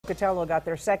Pocatello got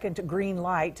their second green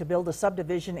light to build a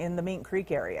subdivision in the Mink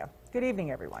Creek area. Good evening,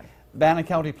 everyone. Bannock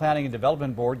County Planning and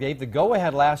Development Board gave the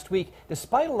go-ahead last week,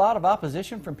 despite a lot of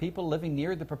opposition from people living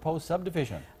near the proposed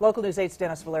subdivision. Local News 8's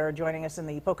Dennis Valera joining us in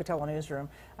the Pocatello newsroom.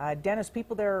 Dennis,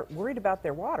 people there worried about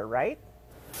their water, right?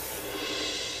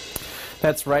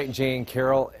 That's right, Jay and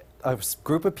Carol. A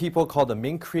group of people called the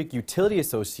Mink Creek Utility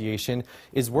Association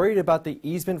is worried about the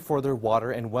easement for their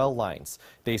water and well lines.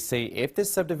 They say if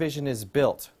this subdivision is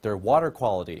built, their water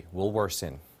quality will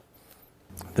worsen.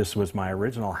 This was my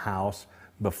original house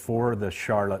before the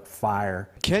Charlotte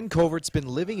fire. Ken Covert's been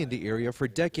living in the area for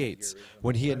decades.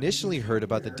 When he initially heard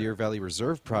about the Deer Valley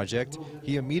Reserve project,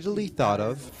 he immediately thought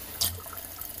of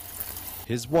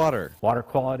his water. Water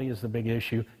quality is the big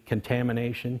issue,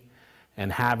 contamination,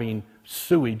 and having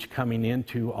sewage coming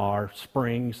into our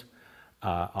springs,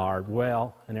 our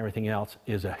well, and everything else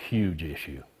is a huge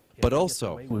issue. But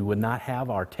also, we would not have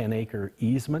our 10-acre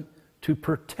easement to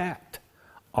protect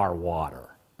our water.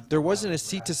 There wasn't a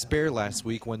seat to spare last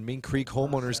week when Mink Creek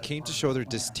homeowners came to show their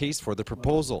distaste for the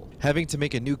proposal. Having to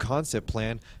make a new concept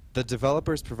plan, the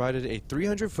developers provided a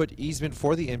 300-foot easement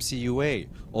for the MCUA,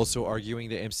 also arguing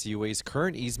the MCUA's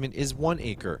current easement is 1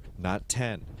 acre, not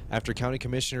 10. After county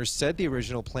commissioners said the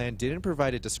original plan didn't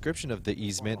provide a description of the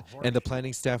easement, and the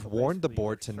planning staff warned the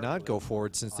board to not go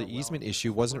forward since the easement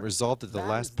issue wasn't resolved at the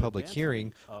last public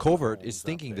hearing, Covert is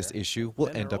thinking this issue will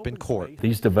end up in court.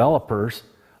 These developers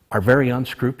are very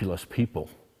unscrupulous people.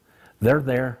 They're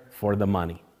there for the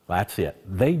money. That's it.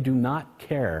 They do not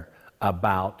care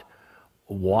about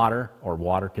water or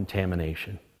water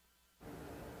contamination.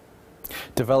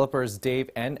 Developers Dave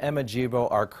and Emma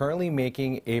Gibo are currently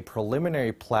making a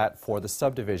preliminary plat for the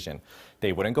subdivision.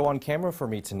 They wouldn't go on camera for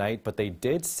me tonight, but they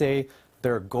did say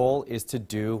their goal is to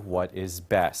do what is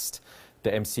best.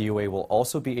 The MCUA will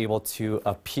also be able to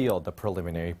appeal the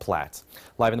preliminary plat.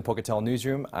 Live in the Pocatello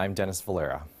newsroom, I'm Dennis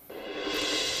Valera.